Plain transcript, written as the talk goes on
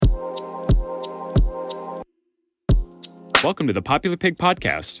Welcome to the Popular Pig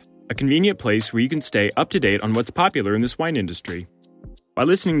Podcast, a convenient place where you can stay up to date on what's popular in the swine industry. By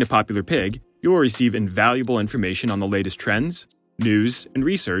listening to Popular Pig, you will receive invaluable information on the latest trends, news, and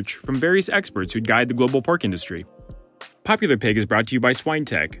research from various experts who guide the global pork industry. Popular Pig is brought to you by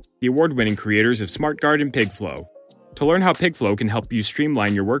SwineTech, the award-winning creators of SmartGuard and PigFlow. To learn how PigFlow can help you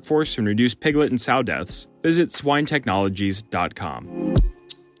streamline your workforce and reduce piglet and sow deaths, visit swinetechnologies.com.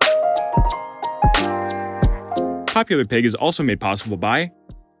 Popular Pig is also made possible by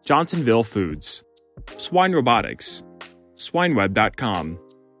Johnsonville Foods, Swine Robotics, SwineWeb.com,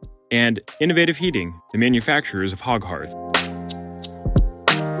 and Innovative Heating, the manufacturers of Hog Hearth.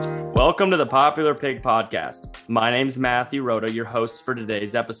 Welcome to the Popular Pig Podcast. My name's Matthew Rhoda, your host for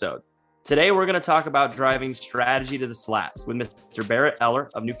today's episode. Today, we're going to talk about driving strategy to the slats with Mr. Barrett Eller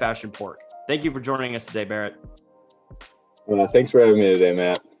of New Fashion Pork. Thank you for joining us today, Barrett. Thanks for having me today,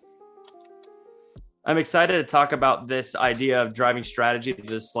 Matt. I'm excited to talk about this idea of driving strategy to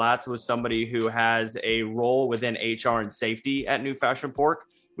the slats with somebody who has a role within HR and safety at New Fashion Pork.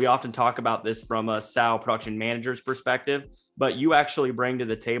 We often talk about this from a sow production manager's perspective, but you actually bring to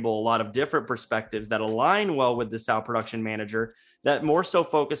the table a lot of different perspectives that align well with the sow production manager that more so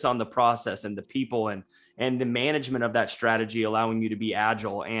focus on the process and the people and the management of that strategy, allowing you to be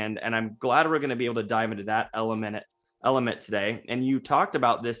agile. And I'm glad we're going to be able to dive into that element today. And you talked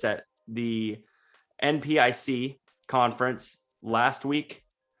about this at the NPIC conference last week.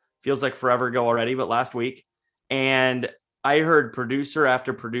 Feels like forever ago already, but last week. And I heard producer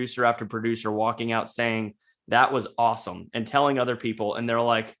after producer after producer walking out saying that was awesome and telling other people, and they're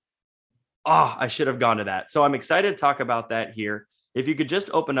like, oh, I should have gone to that. So I'm excited to talk about that here. If you could just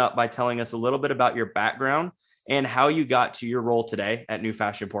open up by telling us a little bit about your background and how you got to your role today at New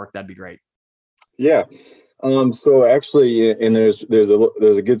Fashion Pork, that'd be great. Yeah. So actually, and there's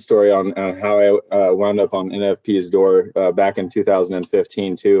a good story on how I wound up on NFP's door back in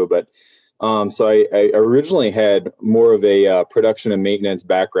 2015 too. But so I originally had more of a production and maintenance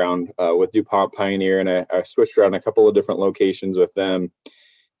background with DuPont Pioneer, and I switched around a couple of different locations with them,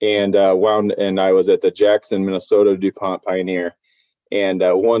 and I was at the Jackson, Minnesota DuPont Pioneer. And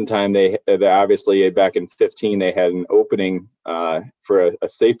one time they obviously back in 15 they had an opening for a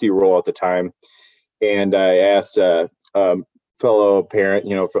safety role at the time. And I asked a fellow parent,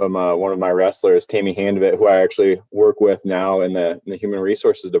 from one of my wrestlers, Tammy Handovit, who I actually work with now in the Human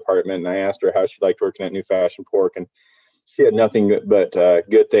Resources Department. And I asked her how she liked working at New Fashion Pork. And she had nothing but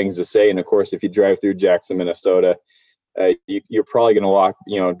good things to say. And of course, if you drive through Jackson, Minnesota, you're probably going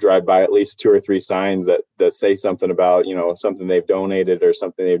to drive by at least 2 or 3 signs that say something about, something they've donated or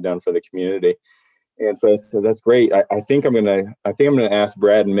something they've done for the community. And so that's great. I think I'm gonna ask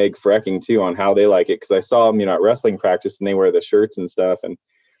Brad and Meg Frecking too on how they like it, because I saw them, at wrestling practice, and they wear the shirts and stuff, and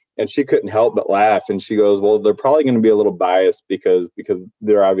she couldn't help but laugh. And she goes, "Well, they're probably going to be a little biased because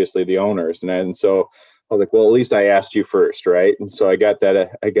they're obviously the owners." And so I was like, "Well, at least I asked you first, right?" And so I got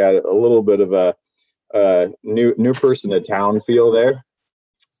that. I got a little bit of a new person to town feel there.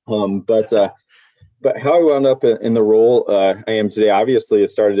 But how I wound up in the role I am today, obviously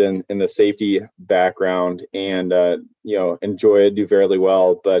it started in the safety background, and, enjoy it, do fairly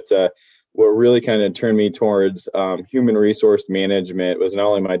well. But what really kind of turned me towards human resource management was not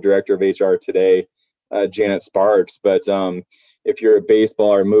only my director of HR today, Janet Sparks, but if you're a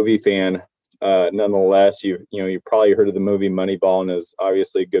baseball or movie fan, nonetheless, you probably heard of the movie Moneyball, and is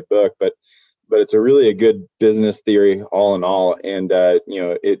obviously a good book, but it's a good business theory all in all. And,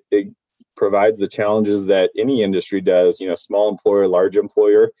 it provides the challenges that any industry does, small employer, large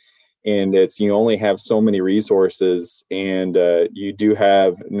employer, and you only have so many resources, and you do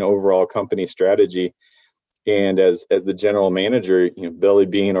have an overall company strategy. And as the general manager, Billy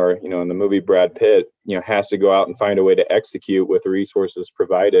Beane, or, in the movie Brad Pitt, has to go out and find a way to execute with the resources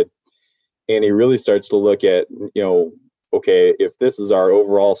provided. And he really starts to look at, okay, if this is our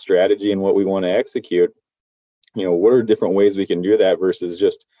overall strategy and what we want to execute, what are different ways we can do that versus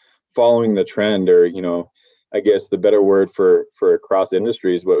just following the trend, or, I guess the better word for across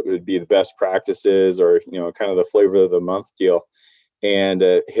industries, what would be the best practices, or, kind of the flavor of the month deal, and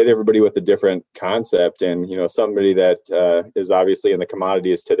hit everybody with a different concept. And, somebody that is obviously in the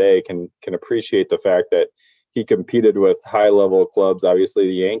commodities today can appreciate the fact that he competed with high level clubs, obviously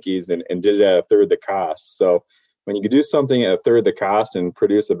the Yankees, and did it at a third the cost. So when you can do something at a third the cost and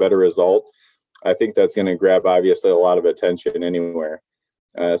produce a better result, I think that's going to grab obviously a lot of attention anywhere.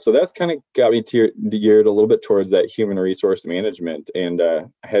 So that's kind of got me geared a little bit towards that human resource management, and I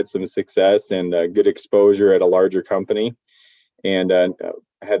had some success and good exposure at a larger company, and I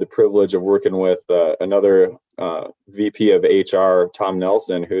had the privilege of working with another VP of HR, Tom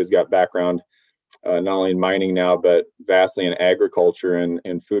Nelson, who's got background not only in mining now, but vastly in agriculture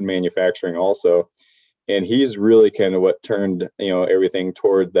and food manufacturing also. And he's really kind of what turned, everything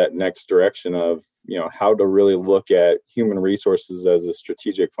toward that next direction of, how to really look at human resources as a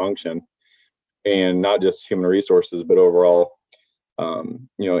strategic function, and not just human resources, but overall,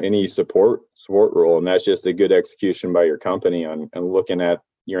 any support role. And that's just a good execution by your company on looking at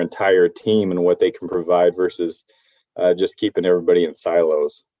your entire team and what they can provide versus just keeping everybody in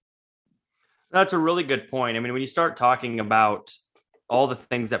silos. That's a really good point. I mean, when you start talking about all the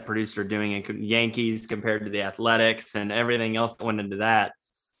things that producers are doing in Yankees compared to the Athletics and everything else that went into that,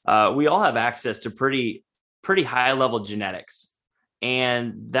 we all have access to pretty high level genetics,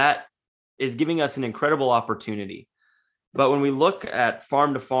 and that is giving us an incredible opportunity. But when we look at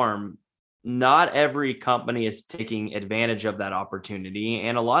farm to farm, not every company is taking advantage of that opportunity.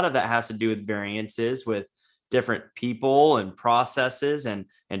 And a lot of that has to do with variances with different people and processes and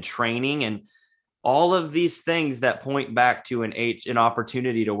training and all of these things that point back to an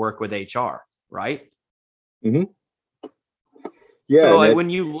opportunity to work with HR, right? Mm-hmm. Yeah. So when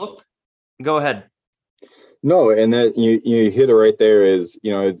you look, go ahead. No, and that you hit it right there is,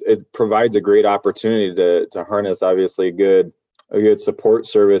 it provides a great opportunity to harness obviously a good support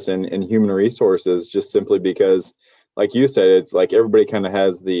service and human resources, just simply because, like you said, it's like everybody kind of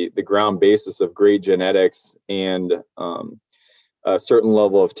has the ground basis of great genetics and a certain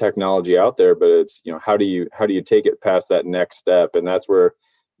level of technology out there, but it's, how do you take it past that next step? And that's where,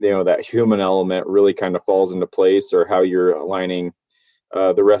 that human element really kind of falls into place, or how you're aligning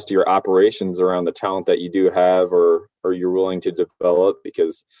the rest of your operations around the talent that you do have or you're willing to develop,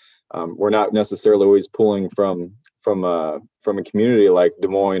 because we're not necessarily always pulling from a community like Des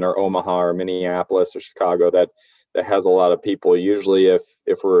Moines or Omaha or Minneapolis or Chicago that has a lot of people. Usually if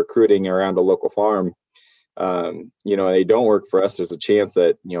we're recruiting around a local farm, they don't work for us, there's a chance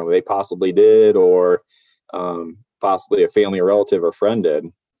that, they possibly did, or possibly a family relative or friend did.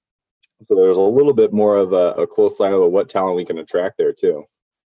 So there's a little bit more of a close eye of what talent we can attract there too.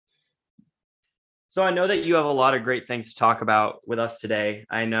 So I know that you have a lot of great things to talk about with us today.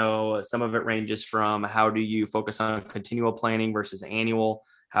 I know some of it ranges from how do you focus on continual planning versus annual?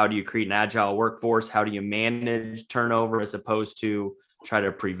 How do you create an agile workforce? How do you manage turnover as opposed to try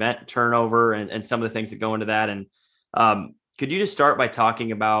to prevent turnover, and some of the things that go into that? And could you just start by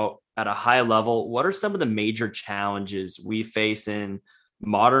talking about, at a high level, what are some of the major challenges we face in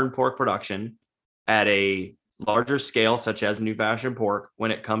modern pork production at a larger scale, such as New Fashion Pork,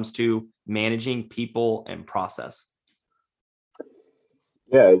 when it comes to managing people and process?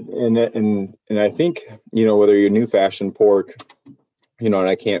 Yeah, and I think, whether you're New Fashion Pork, and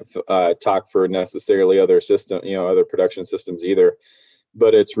I can't talk for necessarily other production systems either,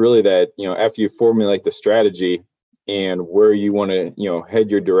 but it's really that, after you formulate the strategy and where you want to,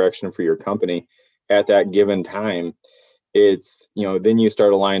 head your direction for your company at that given time, it's, then you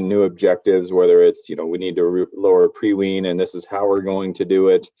start aligning new objectives, whether it's, we need to lower pre-wean and this is how we're going to do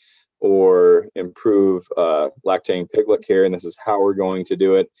it, or improve lactating piglet care and this is how we're going to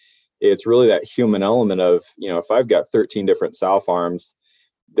do it. It's really that human element of, if I've got 13 different sow farms,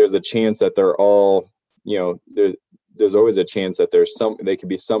 there's a chance that they're all, there's always a chance that they could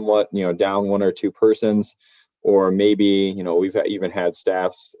be somewhat, down one or two persons, or maybe, we've even had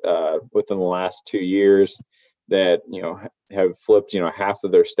staffs within the last 2 years that, have flipped, half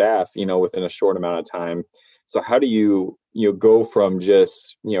of their staff, within a short amount of time. So how do you go from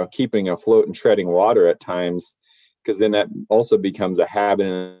just, keeping afloat and treading water at times, because then that also becomes a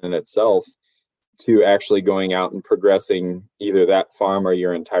habit in itself, to actually going out and progressing either that farm or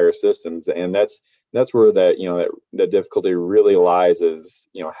your entire systems. And that's where that difficulty really lies, is,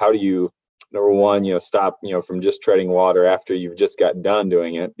 how do you, number one, stop, from just treading water after you've just got done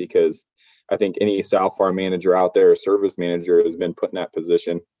doing it, because I think any sow farm manager out there or service manager has been put in that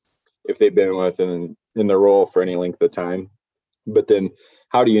position if they've been in the role for any length of time. But then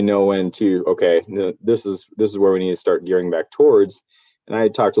how do you know when to, okay, this is where we need to start gearing back towards? And I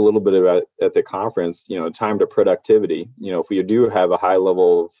talked a little bit about at the conference, time to productivity. If we do have a high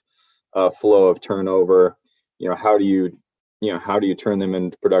level of flow of turnover, how do you turn them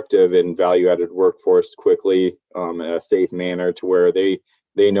into productive and value-added workforce quickly, in a safe manner, to where they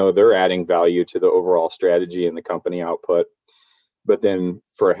know they're adding value to the overall strategy and the company output. But then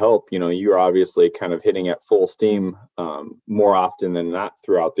for help, you're obviously kind of hitting at full steam more often than not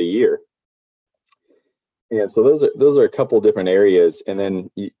throughout the year. And so those are a couple different areas. And then,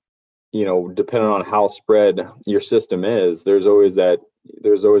 depending on how spread your system is, there's always that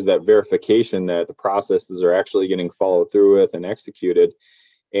verification that the processes are actually getting followed through with and executed.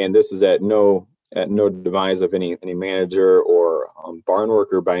 And this is at no demise of any manager or barn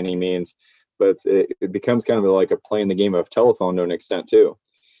worker by any means, but it becomes kind of like a playing the game of telephone to an extent too,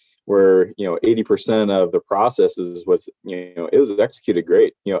 where 80% of the processes was it was executed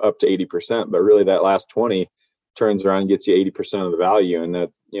great, up to 80%, but really that last 20 turns around and gets you 80% of the value, and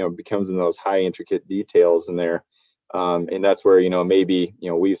that becomes in those high intricate details in there. And that's where maybe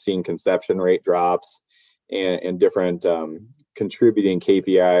we've seen conception rate drops and different contributing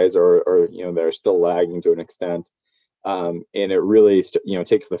KPIs or they're still lagging to an extent. And it really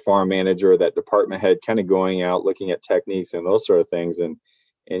takes the farm manager or that department head kind of going out looking at techniques and those sort of things, and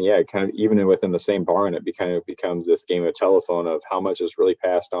yeah, kind of even within the same barn, it kind of becomes this game of telephone of how much is really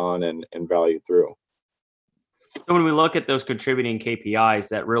passed on and valued through. So when we look at those contributing KPIs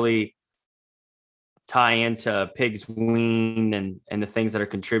that really tie into pigs weaned and the things that are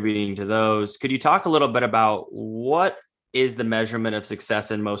contributing to those, could you talk a little bit about what is the measurement of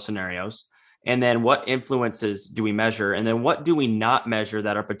success in most scenarios? And then what influences do we measure? And then what do we not measure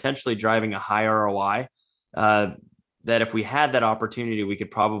that are potentially driving a high ROI? That if we had that opportunity, we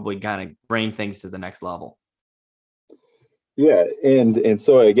could probably kind of bring things to the next level. Yeah, and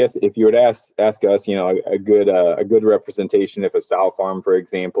so I guess if you would ask us, a good representation, if a sow farm, for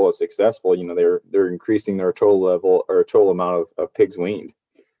example, is successful, they're increasing their total level or total amount of pigs weaned,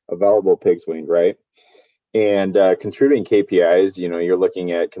 available pigs weaned, right? And contributing KPIs, you're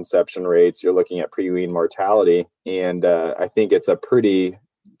looking at conception rates, you're looking at pre-wean mortality, and I think it's a pretty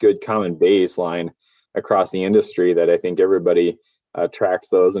good common baseline across the industry that I think everybody tracks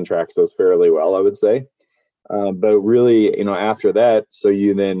those fairly well, I would say. But really, after that, so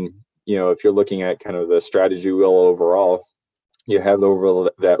you then, if you're looking at kind of the strategy wheel overall, you have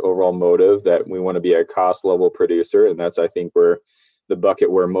that overall motive that we want to be a cost level producer. And that's, I think, where the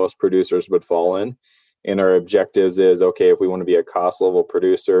bucket where most producers would fall in. And our objectives is, okay, if we want to be a cost level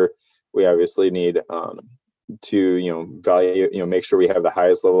producer, we obviously need to, value, make sure we have the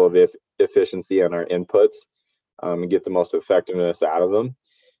highest level of efficiency on our inputs and get the most effectiveness out of them.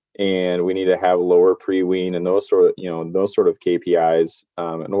 And we need to have lower pre-wean and those sort of KPIs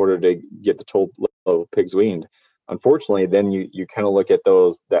in order to get the total level of pigs weaned. Unfortunately, then you kind of look at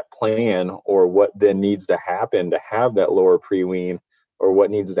that plan or what then needs to happen to have that lower pre-wean, or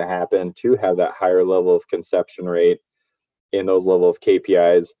what needs to happen to have that higher level of conception rate in those level of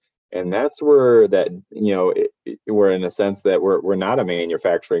KPIs. And that's where that, we're in a sense that we're not a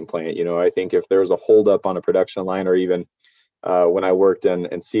manufacturing plant. I think if there's a holdup on a production line, or even when I worked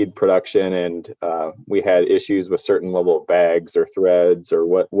in seed production and we had issues with certain level of bags or threads or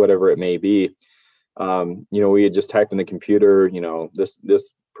whatever it may be, we had just typed in the computer, this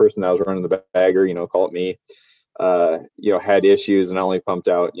person that was running the bagger, call it me, had issues and only pumped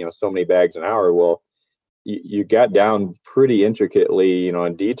out, so many bags an hour. Well, you got down pretty intricately,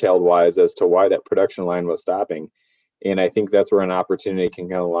 and detailed wise as to why that production line was stopping. And I think that's where an opportunity can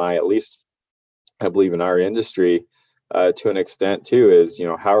kind of lie, at least I believe in our industry, to an extent too, is,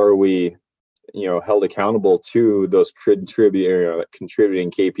 how are we, held accountable to those contributing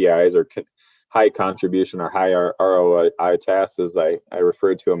KPIs or high contribution or high ROI tasks, as I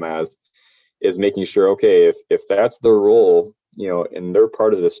refer to them as, is making sure, okay, if that's their role, and they're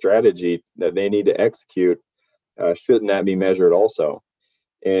part of the strategy that they need to execute, shouldn't that be measured also?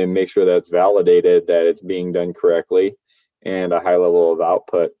 And make sure that's validated, that it's being done correctly and a high level of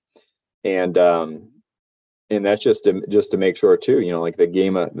output. And that's just to make sure too, like the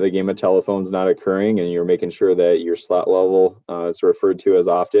game of telephone's not occurring, and you're making sure that your slot level is referred to as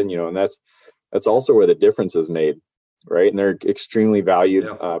often, and that's also where the difference is made, right? And they're extremely valued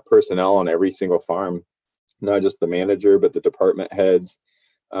personnel on every single farm, not just the manager, but the department heads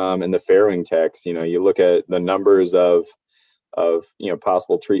and the farrowing techs. You look at the numbers of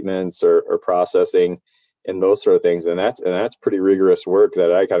possible treatments or processing and those sort of things, and that's pretty rigorous work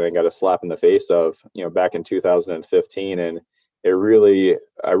that I kind of got a slap in the face of, back in 2015, and I really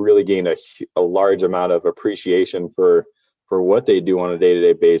gained a large amount of appreciation for what they do on a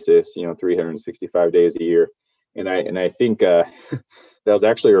day-to-day basis, 365 days a year. And I think that was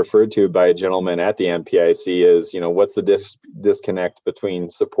actually referred to by a gentleman at the NPIC as, what's the disconnect between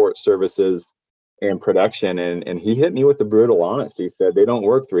support services and production? And he hit me with the brutal honesty. He said they don't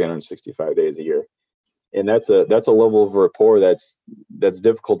work 365 days a year. And that's a level of rapport that's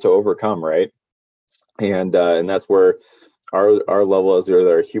difficult to overcome, right? And that's where our level as either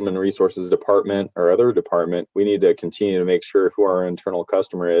our human resources department or other department, we need to continue to make sure who our internal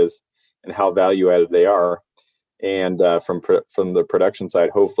customer is and how value added they are. And from the production side,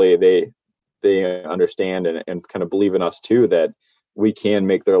 hopefully they understand and kind of believe in us too, that we can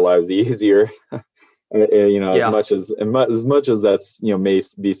make their lives easier. As much as that's may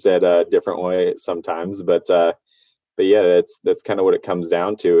be said a different way sometimes, but yeah, that's kind of what it comes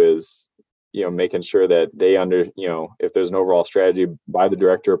down to, is making sure that they if there's an overall strategy by the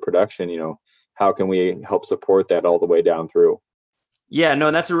director of production, how can we help support that all the way down through? Yeah, no,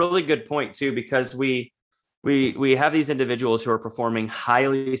 and that's a really good point too, because we have these individuals who are performing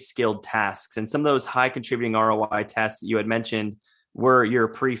highly skilled tasks, and some of those high contributing ROI tasks that you had mentioned were your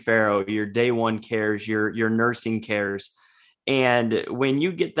pre-faro, your day one cares, your nursing cares. And when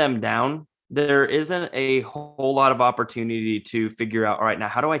you get them down, there isn't a whole lot of opportunity to figure out, all right, now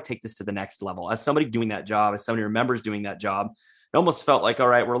how do I take this to the next level? As somebody doing that job, as somebody remembers doing that job, it almost felt like, all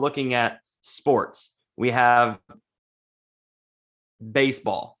right, we're looking at sports. We have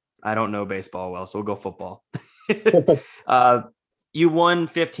baseball. I don't know baseball well, so we'll go football. You won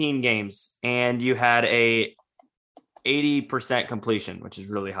 15 games and you had a 80% completion, which is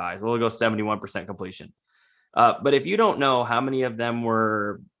really high. So we'll go 71% completion. But if you don't know how many of them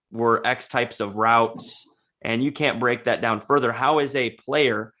were X types of routes, and you can't break that down further, how as a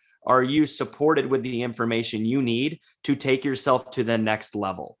player are you supported with the information you need to take yourself to the next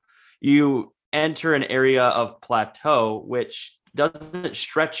level? You enter an area of plateau, which doesn't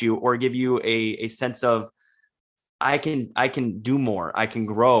stretch you or give you a sense of, I can do more, I can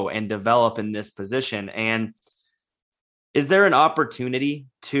grow and develop in this position. And is there an opportunity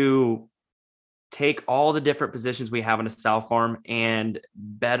to take all the different positions we have in a sow farm and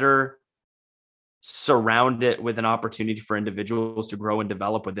better surround it with an opportunity for individuals to grow and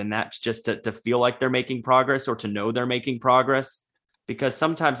develop within that, just to feel like they're making progress or to know they're making progress? Because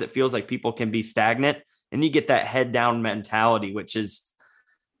sometimes it feels like people can be stagnant and you get that head down mentality, which is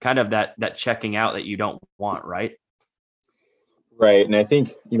kind of that checking out that you don't want, right? Right. And I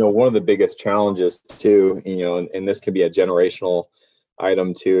think, one of the biggest challenges too, and this could be a generational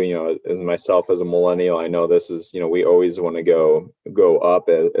item too, as myself as a millennial, I know this is, we always want to go up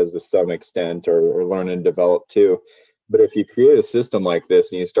as to some extent or learn and develop too. But if you create a system like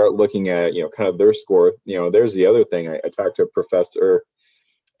this and you start looking at, kind of their score, there's the other thing. I talked to a professor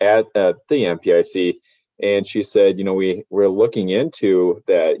at the MPIC, and she said, we're looking into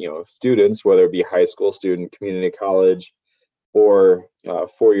that, students, whether it be high school student, community college, or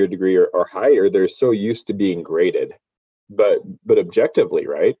 4-year degree or higher, they're so used to being graded, but objectively,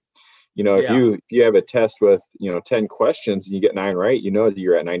 right? If you have a test with 10 questions and you get 9 right, that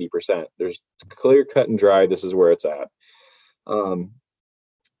you're at 90%. There's clear, cut and dry. This is where it's at. And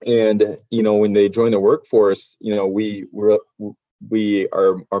when they join the workforce, we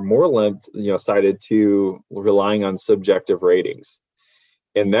are more cited to relying on subjective ratings.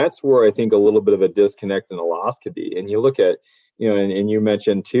 And that's where I think a little bit of a disconnect and a loss could be. And you look at, and you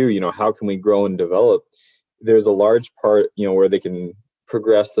mentioned too, how can we grow and develop? There's a large part, where they can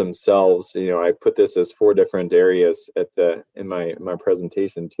progress themselves. I put this as 4 different areas in my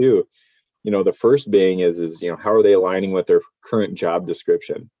presentation too. The first being is how are they aligning with their current job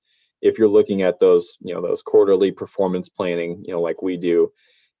description? If you're looking at those quarterly performance planning, like we do,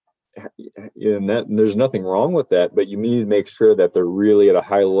 and that there's nothing wrong with that, but you need to make sure that they're really at a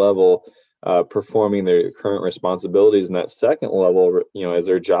high level, performing their current responsibilities. And that second level, is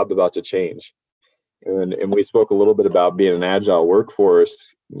their job about to change? And we spoke a little bit about being an agile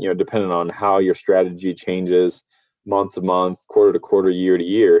workforce, depending on how your strategy changes month to month, quarter to quarter, year to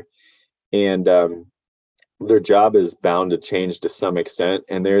year. And their job is bound to change to some extent,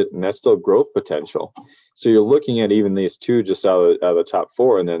 and that's still growth potential. So you're looking at even these 2 just out of the top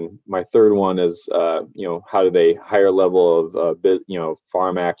 4. And then my third one is, how do they higher level of,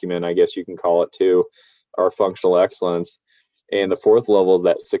 farm acumen, I guess you can call it too, or functional excellence. And the fourth level is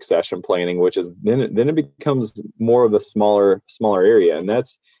that succession planning, which is then it becomes more of a smaller area. And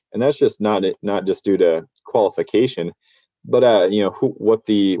that's just not just due to qualification, but, what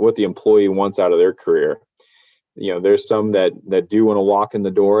the employee wants out of their career. There's some that do want to walk in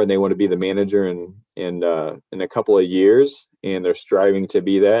the door and they want to be the manager in a couple of years, and they're striving to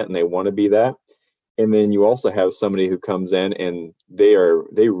be that and they want to be that. And then you also have somebody who comes in and they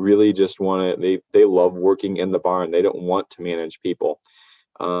really just want to, they love working in the barn. They don't want to manage people.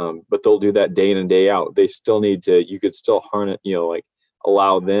 But they'll do that day in and day out. They still need to, you could still harness,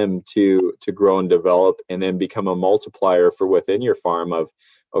 allow them to grow and develop and then become a multiplier for within your farm of,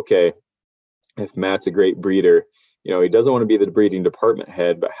 okay, if Matt's a great breeder, he doesn't want to be the breeding department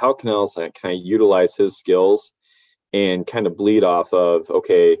head, but how can I utilize his skills and kind of bleed off of,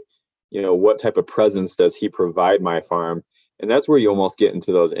 okay, what type of presence does he provide my farm? And that's where you almost get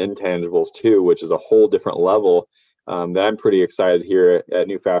into those intangibles too, which is a whole different level that I'm pretty excited here at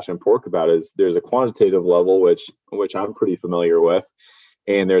New Fashion Pork about. Is there's a quantitative level, which I'm pretty familiar with.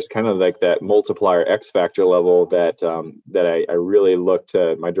 And there's kind of like that multiplier X factor level that I really look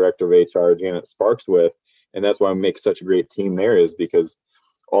to my director of HR, Janet Sparks, with. And that's why I make such a great team there, is because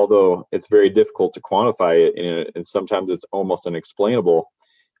although it's very difficult to quantify it, and sometimes it's almost unexplainable.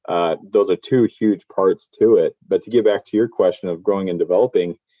 Those are two huge parts to it. But to get back to your question of growing and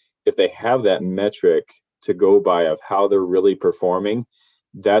developing, if they have that metric to go by of how they're really performing,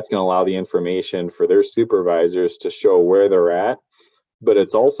 that's going to allow the information for their supervisors to show where they're at. But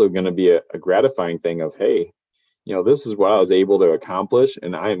it's also going to be a gratifying thing of, hey, this is what I was able to accomplish,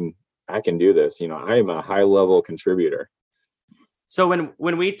 and I can do this. I am a high level contributor. So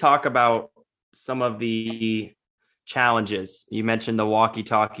when we talk about some of the challenges, you mentioned the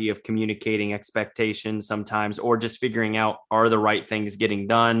walkie-talkie of communicating expectations sometimes, or just figuring out, are the right things getting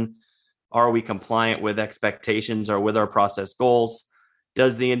done? Are we compliant with expectations or with our process goals?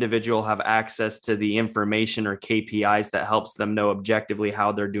 Does the individual have access to the information or KPIs that helps them know objectively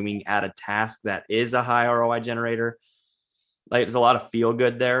how they're doing at a task that is a high ROI generator? Like, there's a lot of feel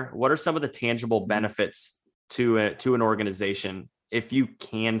good there. What are some of the tangible benefits to an organization if you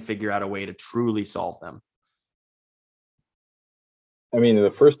can figure out a way to truly solve them? I mean,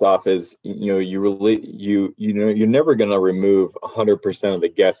 the first off is, you're never going to remove 100% of the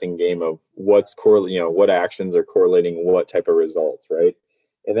guessing game of what's what actions are correlating what type of results, right?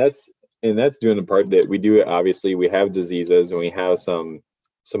 And that's doing the part that we do. Obviously, we have diseases and we have some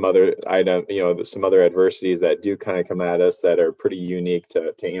other item, some other adversities that do kind of come at us that are pretty unique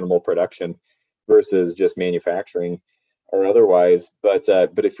to animal production versus just manufacturing or otherwise. But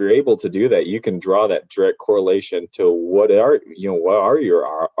if you're able to do that, you can draw that direct correlation to what are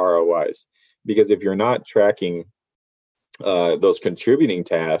your ROIs. Because if you're not tracking those contributing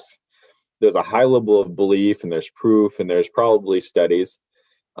tasks, there's a high level of belief and there's proof and there's probably studies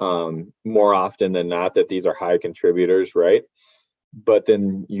more often than not that these are high contributors, right? But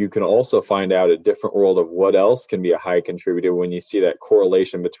then you can also find out a different world of what else can be a high contributor when you see that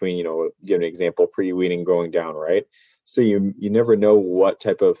correlation between, give an example, pre-weaning going down, right? So you never know what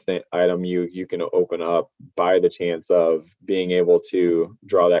type of item you can open up by the chance of being able to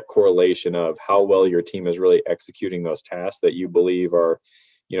draw that correlation of how well your team is really executing those tasks that you believe are,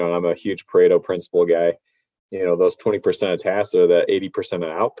 I'm a huge Pareto principle guy. Those 20% of tasks are that 80%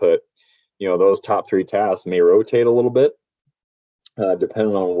 of output. Those top 3 tasks may rotate a little bit,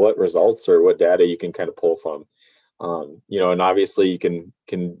 depending on what results or what data you can kind of pull from. And obviously you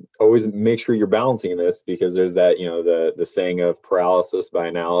can always make sure you're balancing this, because there's that, the saying of paralysis by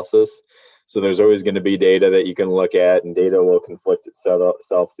analysis. So there's always going to be data that you can look at, and data will conflict itself.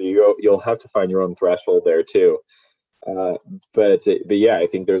 So you'll have to find your own threshold there too. But yeah, I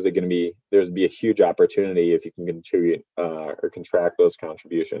think there's going to be a huge opportunity if you can contribute or contract those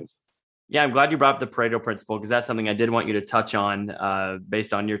contributions. Yeah, I'm glad you brought up the Pareto principle, because that's something I did want you to touch on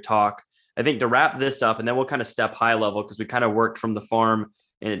based on your talk. I think to wrap this up, and then we'll kind of step high level, because we kind of worked from the farm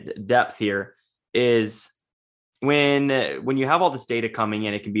in depth here, is when you have all this data coming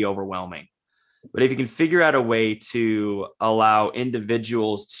in, it can be overwhelming. But if you can figure out a way to allow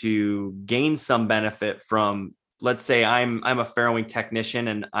individuals to gain some benefit from, let's say I'm a farrowing technician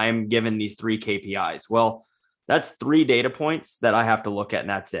and I'm given these 3 KPIs. Well, that's 3 data points that I have to look at, and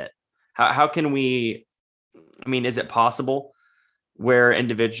that's it. How can we, is it possible where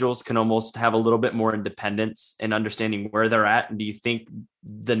individuals can almost have a little bit more independence in understanding where they're at? And do you think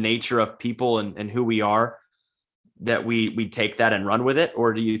the nature of people and who we are, that we take that and run with it?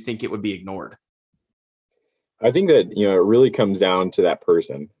 Or do you think it would be ignored? I think that, it really comes down to that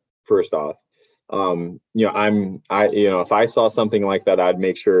person, first off. If I saw something like that, I'd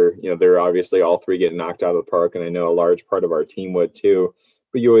make sure, they're obviously all 3 getting knocked out of the park. And I know a large part of our team would too.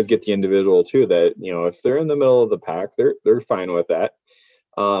 But you always get the individual too that, if they're in the middle of the pack, they're fine with that.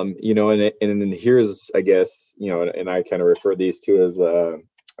 And then here's, I guess, and I kind of refer these to as the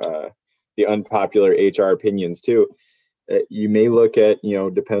unpopular HR opinions too. You may look at,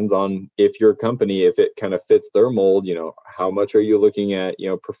 depends on if your company, if it kind of fits their mold, how much are you looking at,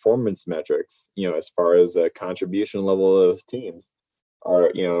 performance metrics, as far as a contribution level of those teams are,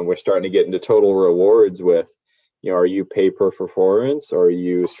 we're starting to get into total rewards with, are you pay per performance, or are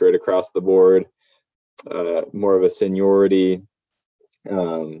you straight across the board, more of a seniority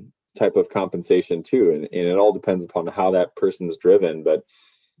type of compensation too? And it all depends upon how that person's driven. But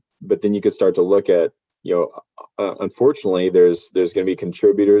then you could start to look at, unfortunately, there's going to be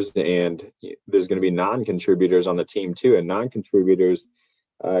contributors and there's going to be non-contributors on the team too. And non-contributors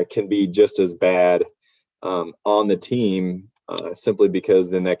can be just as bad on the team, simply because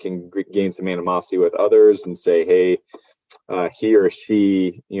then that can gain some animosity with others and say, hey, he or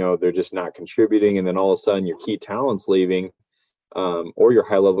she, they're just not contributing. And then all of a sudden your key talent's leaving, or your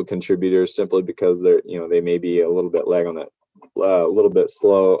high level contributors, simply because they're, they may be a little bit lag on that, a little bit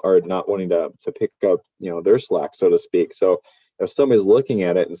slow, or not wanting to pick up, their slack, so to speak. So if somebody's looking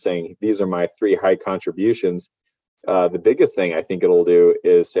at it and saying, these are my 3 high contributions, the biggest thing I think it'll do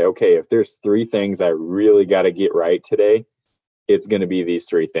is say, okay, if there's 3 things I really got to get right today, it's going to be these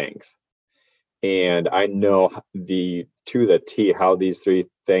 3 things. And I know to the T how these 3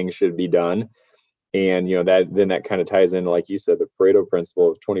 things should be done. And, that kind of ties into, like you said, the Pareto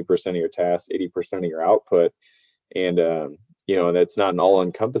principle of 20% of your tasks, 80% of your output. And, that's not an all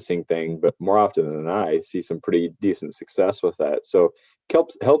encompassing thing, but more often than not, I see some pretty decent success with that. So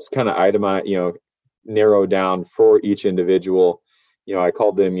helps kind of itemize, narrow down for each individual. I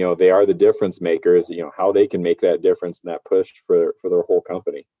called them, they are the difference makers, how they can make that difference and that push for their whole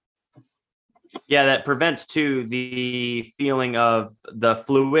company. Yeah, that prevents too the feeling of the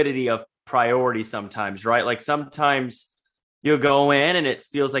fluidity of priority sometimes, right? Like sometimes you'll go in and it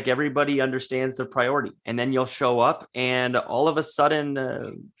feels like everybody understands the priority, and then you'll show up and all of a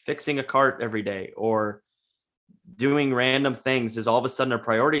sudden fixing a cart every day or doing random things is all of a sudden a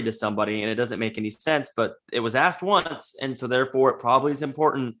priority to somebody, and it doesn't make any sense, but it was asked once, and so therefore it probably is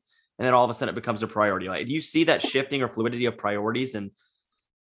important, and then all of a sudden it becomes a priority. Like, do you see that shifting or fluidity of priorities in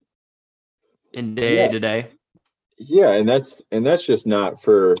day to day? Yeah, and that's just not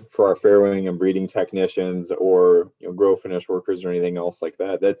for our farrowing and breeding technicians or grow finish workers or anything else like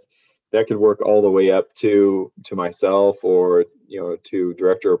that. That could work all the way up to myself or to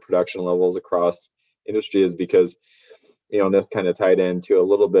director of production levels across industries, because that's kind of tied into a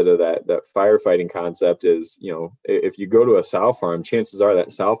little bit of that firefighting concept is, if you go to a sow farm, chances are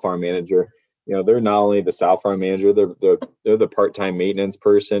that sow farm manager, they're not only the sow farm manager, they're the part-time maintenance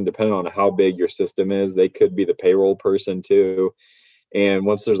person. Depending on how big your system is, they could be the payroll person too. And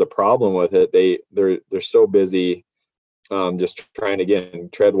once there's a problem with it, they're so busy just trying to, again,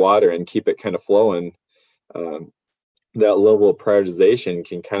 tread water and keep it kind of flowing. That level of prioritization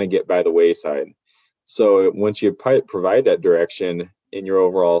can kind of get by the wayside. So once you provide that direction in your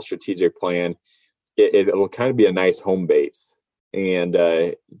overall strategic plan, it'll kind of be a nice home base. And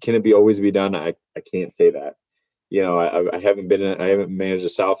can it always be done? I can't say that. I haven't managed a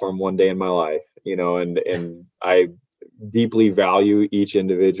sow farm one day in my life. And I deeply value each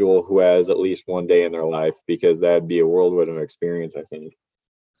individual who has at least one day in their life, because that'd be a whirlwind of experience, I think.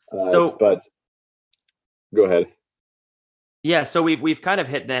 But go ahead. Yeah, so we've kind of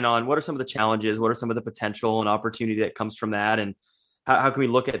hit then on what are some of the challenges, what are some of the potential and opportunity that comes from that, and how can we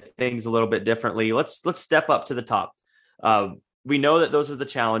look at things a little bit differently. Let's step up to the top. We know that those are the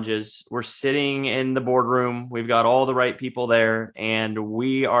challenges. We're sitting in the boardroom. We've got all the right people there, and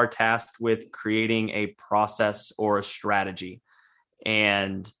we are tasked with creating a process or a strategy.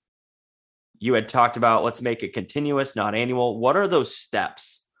 And you had talked about, let's make it continuous, not annual. What are those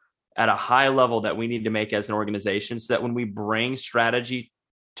steps at a high level that we need to make as an organization so that when we bring strategy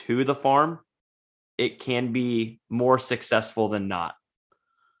to the farm, it can be more successful than not?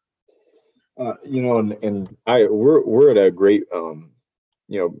 We're at a great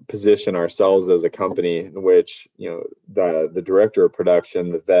position ourselves as a company in which the director of production,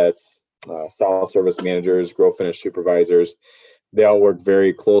 the vets, style service managers, grow finish supervisors, they all work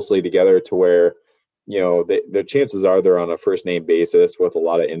very closely together to where the chances are they're on a first name basis with a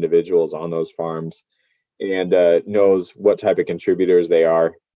lot of individuals on those farms, and knows what type of contributors they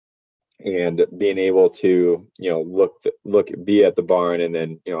are. And being able to, be at the barn, and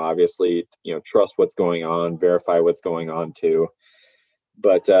then, obviously, trust what's going on, verify what's going on too.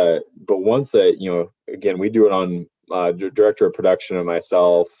 But once that, again, we do it on director of production and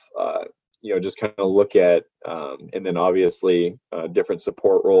myself, just kind of look at, and then obviously different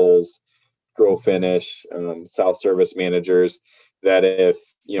support roles, grow finish, south service managers, that if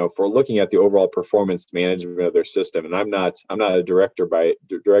we're looking at the overall performance management of their system, and I'm not a director by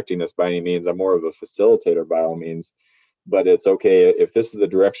directing this by any means, I'm more of a facilitator by all means, but it's okay if this is the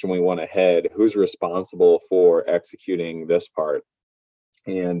direction we want to head, who's responsible for executing this part?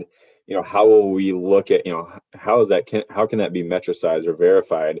 And how will we look at how can that be metricized or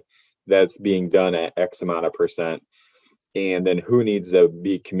verified that's being done at X amount of percent? And then who needs to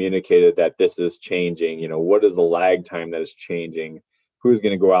be communicated that this is changing? What is the lag time that is changing? Who's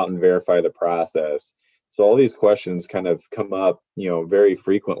going to go out and verify the process? So all these questions kind of come up, very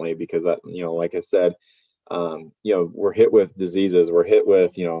frequently, because like I said, we're hit with diseases. We're hit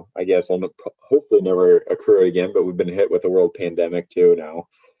with, I guess will hopefully never occur again, but we've been hit with a world pandemic too now.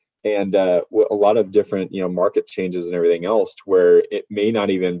 And a lot of different, market changes and everything else, to where it may not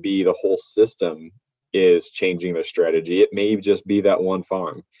even be the whole system is changing their strategy. It may just be that one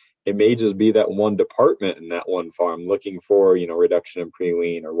farm. It may just be that one department in that one farm looking for, reduction in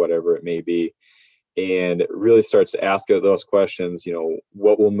pre-wean or whatever it may be. And it really starts to ask those questions,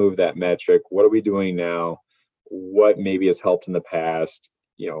 what will move that metric? What are we doing now? what maybe has helped in the past,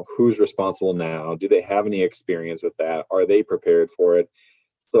 who's responsible now, do they have any experience with that, are they prepared for it?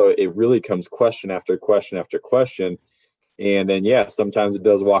 So it really comes question after question after question. And then, sometimes it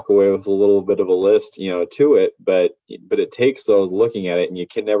does walk away with a little bit of a list, to it, but it takes those looking at it, and you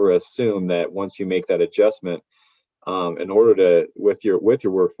can never assume that once you make that adjustment, in order to, with your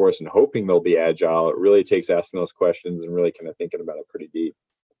workforce and hoping they'll be agile, it really takes asking those questions and really kind of thinking about it pretty deep.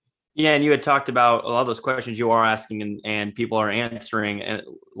 Yeah, and you had talked about a lot of those questions you are asking and people are answering. And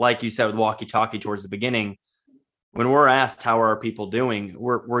like you said with walkie-talkie towards the beginning, when we're asked how are our people doing,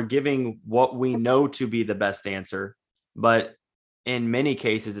 we're giving what we know to be the best answer. But in many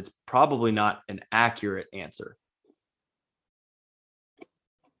cases, it's probably not an accurate answer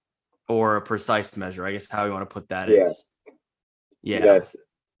or a precise measure. I guess how you want to put that is. Yeah. Yes.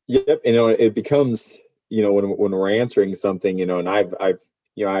 Yep. It becomes, when we're answering something, and I've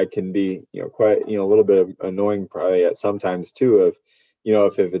I can be, quite, a little bit annoying probably at sometimes too of,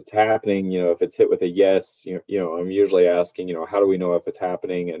 if it's happening, if it's hit with a yes, I'm usually asking, how do we know if it's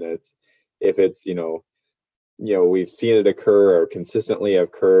happening? And if it's, we've seen it occur or consistently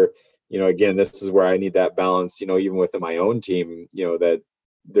occur, again, this is where I need that balance, even within my own team, that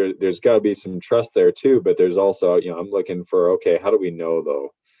there's got to be some trust there too, but there's also, I'm looking for, okay, how do we know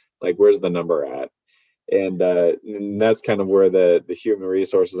though? Like, where's the number at? And that's kind of where the human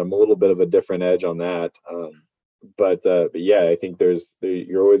resources, I'm a little bit of a different edge on that. But yeah, I think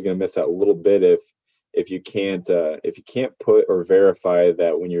you're always going to miss that little bit if you can't put or verify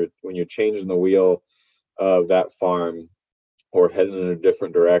that when you're changing the wheel of that farm or heading in a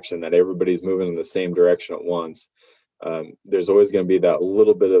different direction, that everybody's moving in the same direction at once. There's always going to be that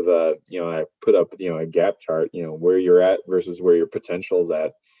little bit of I put up, a gap chart, where you're at versus where your potential is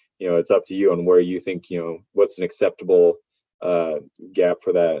at. It's up to you on where you think, what's an acceptable gap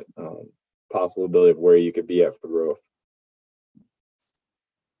for that possibility of where you could be at for growth.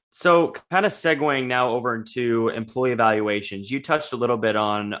 So kind of segueing now over into employee evaluations, you touched a little bit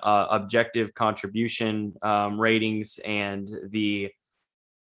on objective contribution ratings and the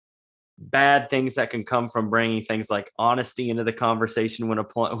bad things that can come from bringing things like honesty into the conversation when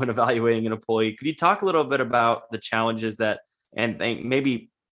evaluating an employee. Could you talk a little bit about the challenges that, and maybe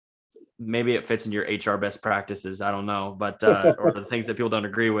it fits in your HR best practices, I don't know, but or the things that people don't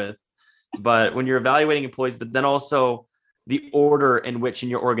agree with, but when you're evaluating employees, but then also the order in which in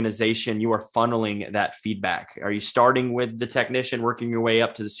your organization you are funneling that feedback. Are you starting with the technician, working your way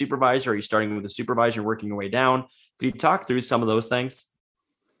up to the supervisor? Are you starting with the supervisor and working your way down? Could you talk through some of those things?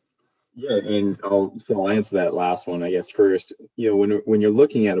 Yeah, and I'll answer that last one, I guess, first. When you're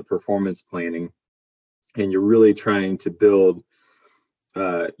looking at a performance planning and you're really trying to build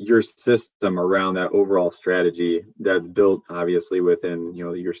your system around that overall strategy that's built obviously within,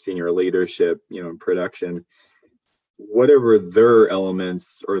 your senior leadership, production, whatever their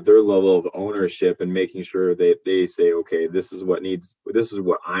elements or their level of ownership, and making sure that they say, okay, this is what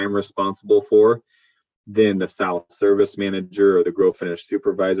I'm responsible for. Then the south service manager or the grow finish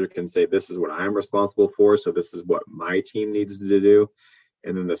supervisor can say, this is what I'm responsible for. So this is what my team needs to do.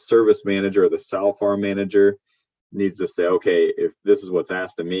 And then the service manager or the sow farm manager needs to say, okay, if this is what's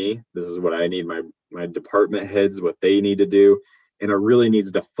asked of me, this is what I need my department heads, what they need to do. And it really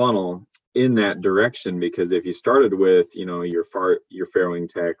needs to funnel in that direction, because if you started with, your farrowing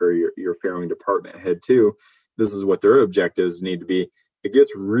tech or your farrowing department head too, this is what their objectives need to be. It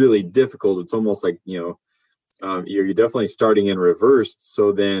gets really difficult. It's almost like, you're definitely starting in reverse.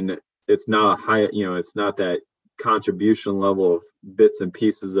 So then it's not it's not that contribution level of bits and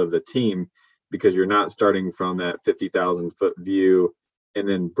pieces of the team, because you're not starting from that 50,000 foot view and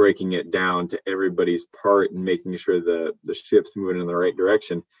then breaking it down to everybody's part and making sure the ship's moving in the right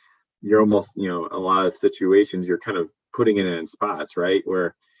direction. You're almost, a lot of situations, you're kind of putting it in spots, right?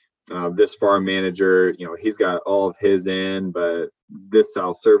 Where this farm manager, he's got all of his in, but this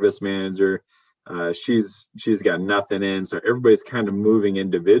south service manager, she's got nothing in. So everybody's kind of moving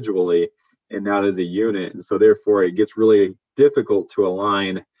individually and not as a unit. And so therefore it gets really difficult to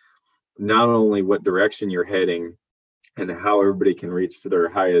align not only what direction you're heading and how everybody can reach to their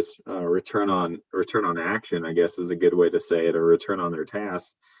highest return on action, I guess is a good way to say it, or return on their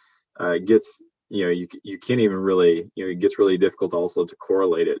tasks. It gets, you can't even really, it gets really difficult also to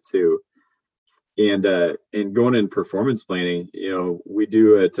correlate it too. And going in performance planning, we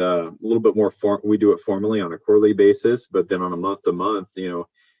do it a little bit more we do it formally on a quarterly basis, but then on a month to month,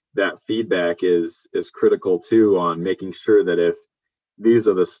 that feedback is critical too, on making sure that if these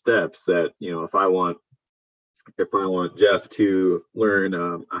are the steps that, if I want Jeff to learn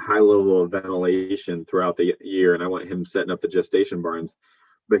a high level of ventilation throughout the year, and I want him setting up the gestation barns,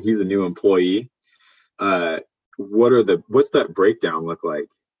 but he's a new employee, what's that breakdown look like?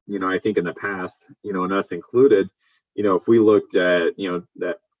 I think in the past, and us included, if we looked at,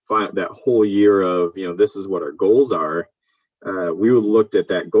 that whole year of, this is what our goals are, we would looked at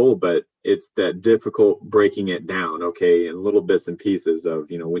that goal, but it's that difficult breaking it down, okay, in little bits and pieces of,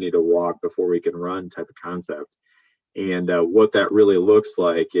 we need to walk before we can run type of concept. And what that really looks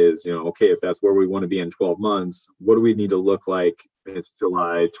like is, okay, if that's where we want to be in 12 months, what do we need to look like? It's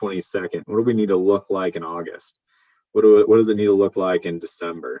July 22nd. What do we need to look like in August? What does it need to look like in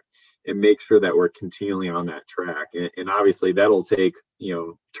December? And make sure that we're continually on that track. And obviously that'll take,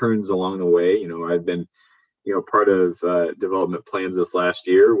 turns along the way. I've been, part of development plans this last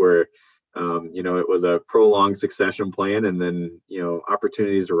year where, it was a prolonged succession plan, and then,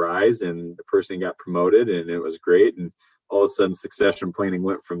 opportunities arise and the person got promoted and it was great. And all of a sudden succession planning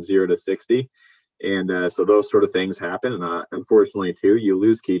went from 0 to 60. And so those sort of things happen. And unfortunately too, you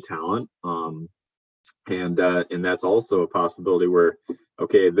lose key talent. And that's also a possibility where,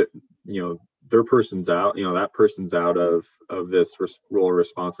 okay, their person's out, that person's out of this role of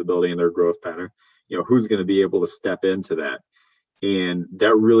responsibility and their growth pattern, who's going to be able to step into that. And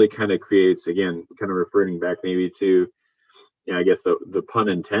that really kind of creates, again, kind of referring back maybe to, I guess the pun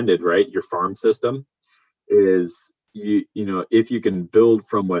intended, right? Your farm system is, if you can build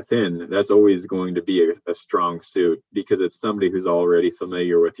from within, that's always going to be a strong suit, because it's somebody who's already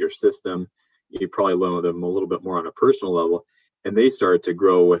familiar with your system. You probably know them a little bit more on a personal level, and they start to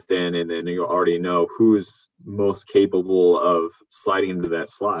grow within, and then you already know who's most capable of sliding into that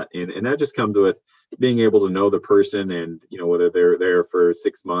slot. And that just comes with being able to know the person, and, whether they're there for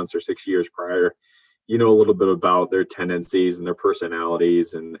 6 months or 6 years prior, a little bit about their tendencies and their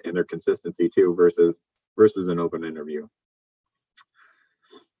personalities and their consistency too, versus an open interview.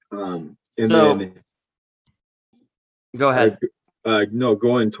 Go ahead. No,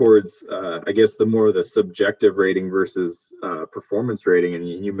 going towards, I guess, the more the subjective rating versus performance rating. And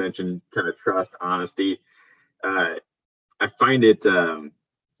you mentioned kind of trust, honesty. I find it,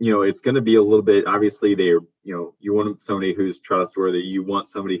 it's going to be a little bit, obviously you want somebody who's trustworthy, you want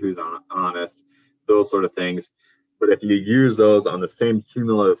somebody who's honest, those sort of things. But if you use those on the same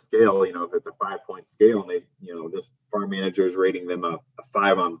cumulative scale, if it's a 5-point scale and this farm manager is rating them a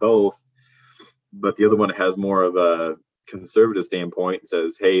 5 on both, but the other one has more of a conservative standpoint and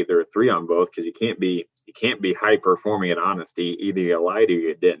says, hey, they're a 3 on both, because you can't be high performing at honesty. Either you lied or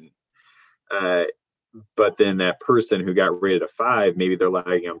you didn't. But then that person who got rated a 5, maybe they're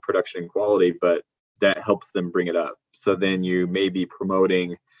lagging on production and quality, but that helps them bring it up. So then you may be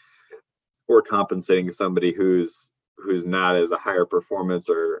promoting or compensating somebody who's not as a higher performance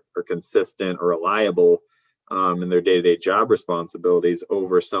or consistent or reliable in their day-to-day job responsibilities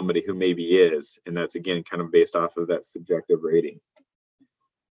over somebody who maybe is. And that's, again, kind of based off of that subjective rating.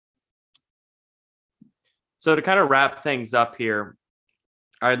 So to kind of wrap things up here,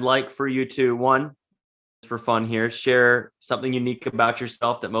 I'd like for you to, one, for fun here, share something unique about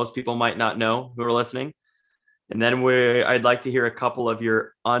yourself that most people might not know who are listening. And then I'd like to hear a couple of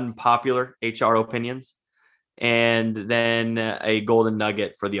your unpopular HR opinions, and then a golden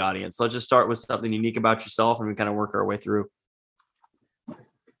nugget for the audience. So let's just start with something unique about yourself, and we kind of work our way through.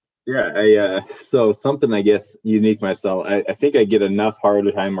 Yeah, so something, I guess, unique myself. I think I get enough hard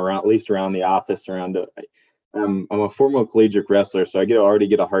time at least around the office, I'm a former collegiate wrestler, so I already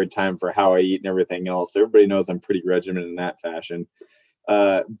get a hard time for how I eat and everything else. Everybody knows I'm pretty regimented in that fashion.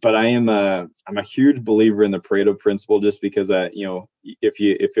 But I'm a huge believer in the Pareto principle, just because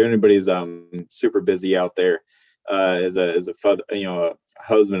if anybody's super busy out there as a father, a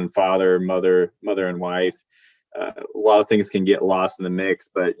husband and father, mother and wife, a lot of things can get lost in the mix.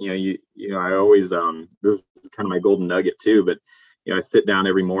 But I always this is kind of my golden nugget too. But I sit down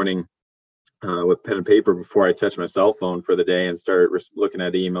every morning with pen and paper before I touch my cell phone for the day and start looking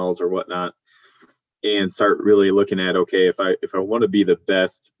at emails or whatnot. And start really looking at, okay, if I want to be the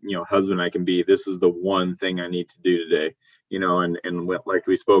best, husband I can be, this is the one thing I need to do today, and like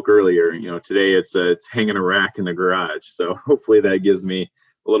we spoke earlier, today it's hanging a rack in the garage. So hopefully that gives me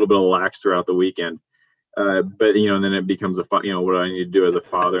a little bit of lax throughout the weekend. But then it becomes what do I need to do as a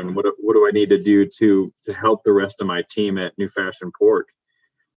father, and what do I need to do to help the rest of my team at New Fashion Pork?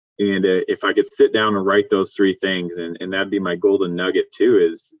 And if I could sit down and write those 3 things, and that'd be my golden nugget too,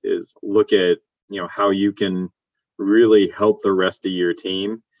 is look at, how you can really help the rest of your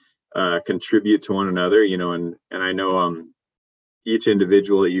team contribute to one another, and I know each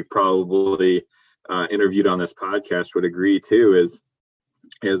individual that you've probably interviewed on this podcast would agree too, is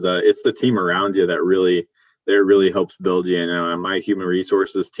it's the team around you that really helps build you. And my human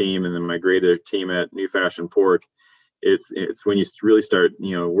resources team, and then my greater team at New Fashion Pork, it's when you really start,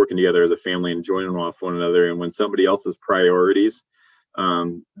 working together as a family and joining off one another. And when somebody else's priorities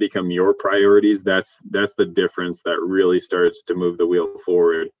become your priorities, that's the difference that really starts to move the wheel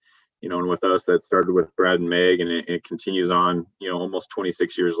forward. And with us, that started with Brad and Meg, and it continues on, almost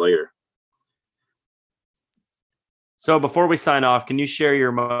 26 years later. So before we sign off, can you share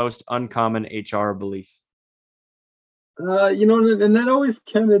your most uncommon HR belief? And that always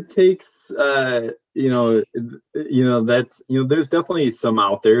kind of takes, that's, there's definitely some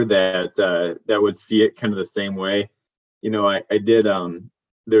out there that would see it kind of the same way. I did,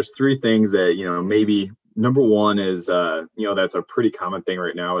 there's three things that, maybe number one is, that's a pretty common thing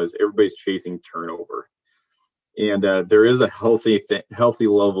right now is everybody's chasing turnover. And there is a healthy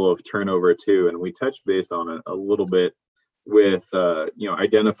level of turnover too. And we touched base on it a little bit with,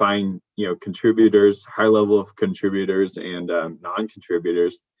 identifying, contributors, high level of contributors and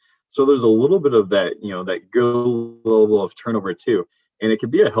non-contributors. So there's a little bit of that, that good level of turnover too. And it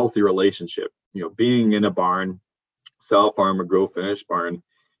could be a healthy relationship, being in a barn, sow farm or grow finish barn,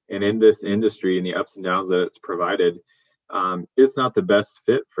 and in this industry and the ups and downs that it's provided, it's not the best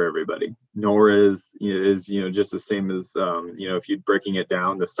fit for everybody, nor is just the same as, if you're breaking it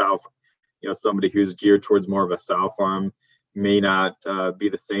down, the sow, somebody who's geared towards more of a sow farm may not be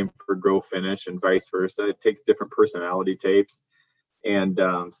the same for grow finish and vice versa. It takes different personality types and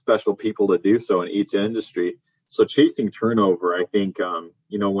special people to do so in each industry. So chasing turnover, I think,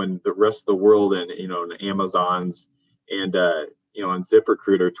 when the rest of the world and, and Amazon's and, on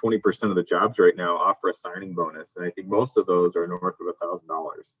ZipRecruiter, 20% of the jobs right now offer a signing bonus. And I think most of those are north of $1,000.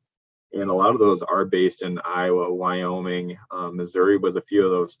 And a lot of those are based in Iowa, Wyoming, Missouri was a few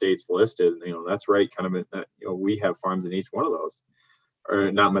of those states listed. That's right. Kind of, we have farms in each one of those,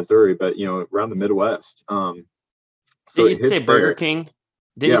 or not Missouri, but, around the Midwest. So did you say Burger King?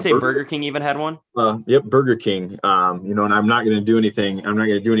 Did you say Burger King even had one? Yep. Burger King, and I'm not going to do anything. I'm not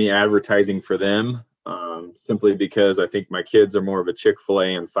going to do any advertising for them. Simply because I think my kids are more of a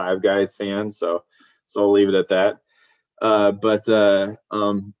Chick-fil-A and Five Guys fan. So I'll leave it at that. That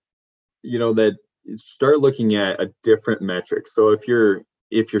start looking at a different metric. So if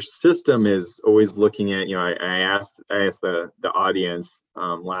your system is always looking at, I asked the audience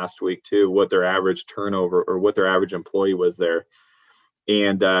last week too, what their average turnover or what their average employee was there.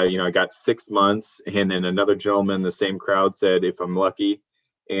 And, I got 6 months, and then another gentleman in the same crowd said, if I'm lucky,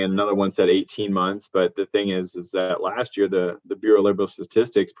 and another one said 18 months. But the thing is that last year, the Bureau of Labor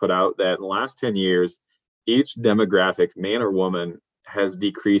Statistics put out that in the last 10 years, each demographic, man or woman, has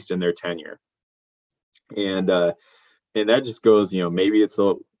decreased in their tenure. And that just goes, maybe it's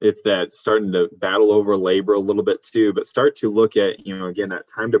that starting to battle over labor a little bit too, but start to look at, again, that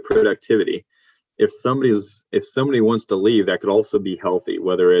time to productivity. If somebody wants to leave, that could also be healthy,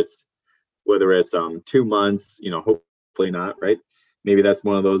 whether it's 2 months, hopefully not, right? Maybe that's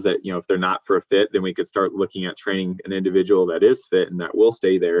one of those that, if they're not for a fit, then we could start looking at training an individual that is fit and that will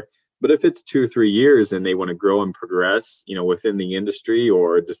stay there. But if it's 2 or 3 years and they want to grow and progress, within the industry,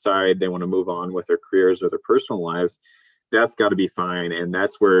 or decide they want to move on with their careers or their personal lives, that's got to be fine. And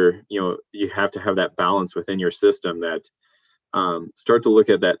that's where, you have to have that balance within your system that start to look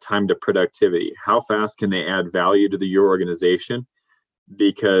at that time to productivity. How fast can they add value to your organization?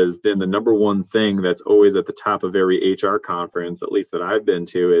 Because then the number one thing that's always at the top of every HR conference, at least that I've been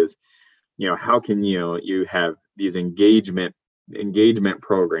to, is, how can you have these engagement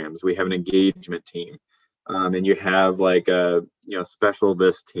programs. We have an engagement team, and you have like a special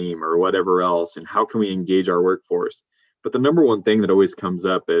this team or whatever else, and how can we engage our workforce? But the number one thing that always comes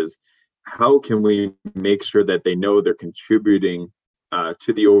up is, how can we make sure that they know they're contributing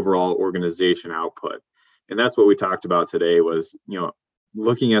to the overall organization output? And that's what we talked about today was,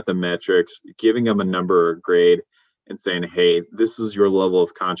 looking at the metrics, giving them a number or grade, and saying, hey, this is your level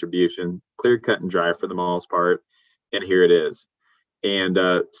of contribution, clear, cut, and dry for the most part, and here it is. And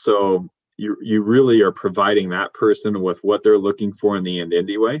so you really are providing that person with what they're looking for in the end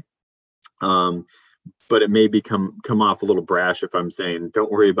anyway. But it may come off a little brash if I'm saying, don't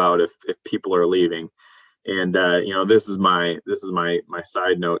worry about if people are leaving. And this is my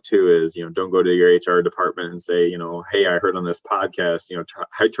side note too, is don't go to your HR department and say, hey, I heard on this podcast,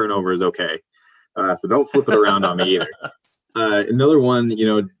 high turnover is okay. So don't flip it around on me either. Another one,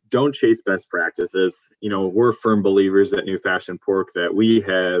 don't chase best practices. We're firm believers at New Fashion Pork that we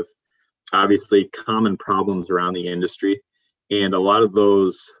have obviously common problems around the industry, and a lot of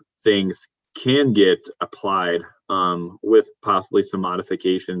those things can get applied with possibly some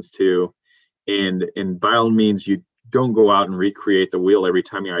modifications too. And by all means, you don't go out and recreate the wheel every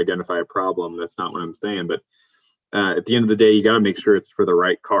time you identify a problem. That's not what I'm saying. But at the end of the day, you got to make sure it's for the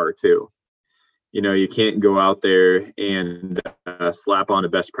right car too. You can't go out there and slap on a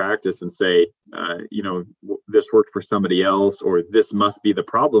best practice and say, this worked for somebody else, or this must be the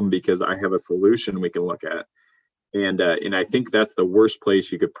problem because I have a solution we can look at. And I think that's the worst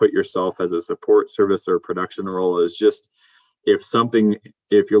place you could put yourself as a support service or production role, is just if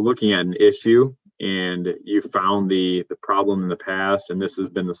you're looking at an issue and you found the problem in the past and this has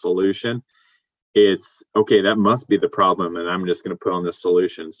been the solution, it's okay, that must be the problem, and I'm just going to put on this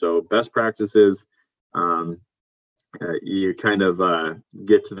solution. So best practices, you kind of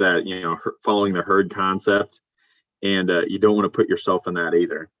get to that, following the herd concept, and you don't want to put yourself in that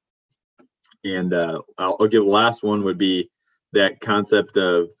either. And I'll give the last one would be that concept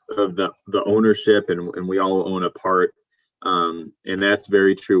of the ownership, and we all own a part, and that's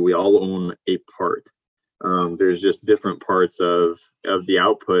very true. We all own a part. There's just different parts of the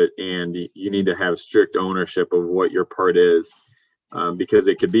output, and you need to have strict ownership of what your part is, because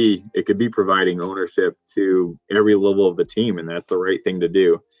it could be providing ownership to every level of the team, and that's the right thing to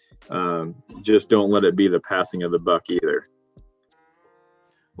do. Just don't let it be the passing of the buck either.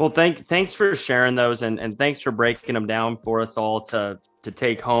 Well, thanks for sharing those, and thanks for breaking them down for us all to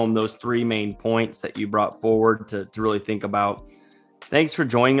take home those three main points that you brought forward to really think about. Thanks for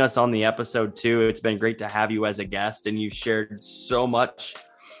joining us on the episode too. It's been great to have you as a guest, and you've shared so much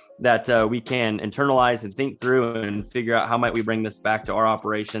that we can internalize and think through and figure out how might we bring this back to our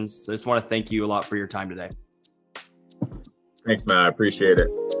operations. So I just want to thank you a lot for your time today. Thanks, Matt. I appreciate it.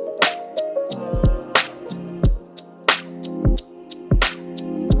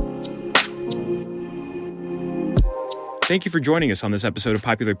 Thank you for joining us on this episode of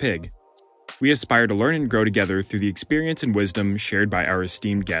Popular Pig. We aspire to learn and grow together through the experience and wisdom shared by our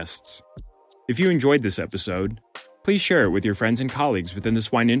esteemed guests. If you enjoyed this episode, please share it with your friends and colleagues within the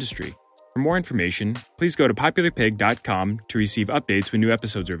swine industry. For more information, please go to popularpig.com to receive updates when new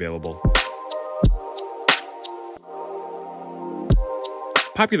episodes are available.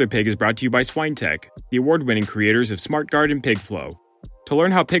 Popular Pig is brought to you by SwineTech, the award-winning creators of SmartGuard and PigFlow. To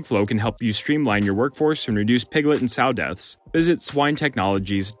learn how PigFlow can help you streamline your workforce and reduce piglet and sow deaths, visit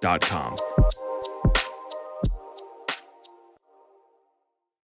swinetechnologies.com.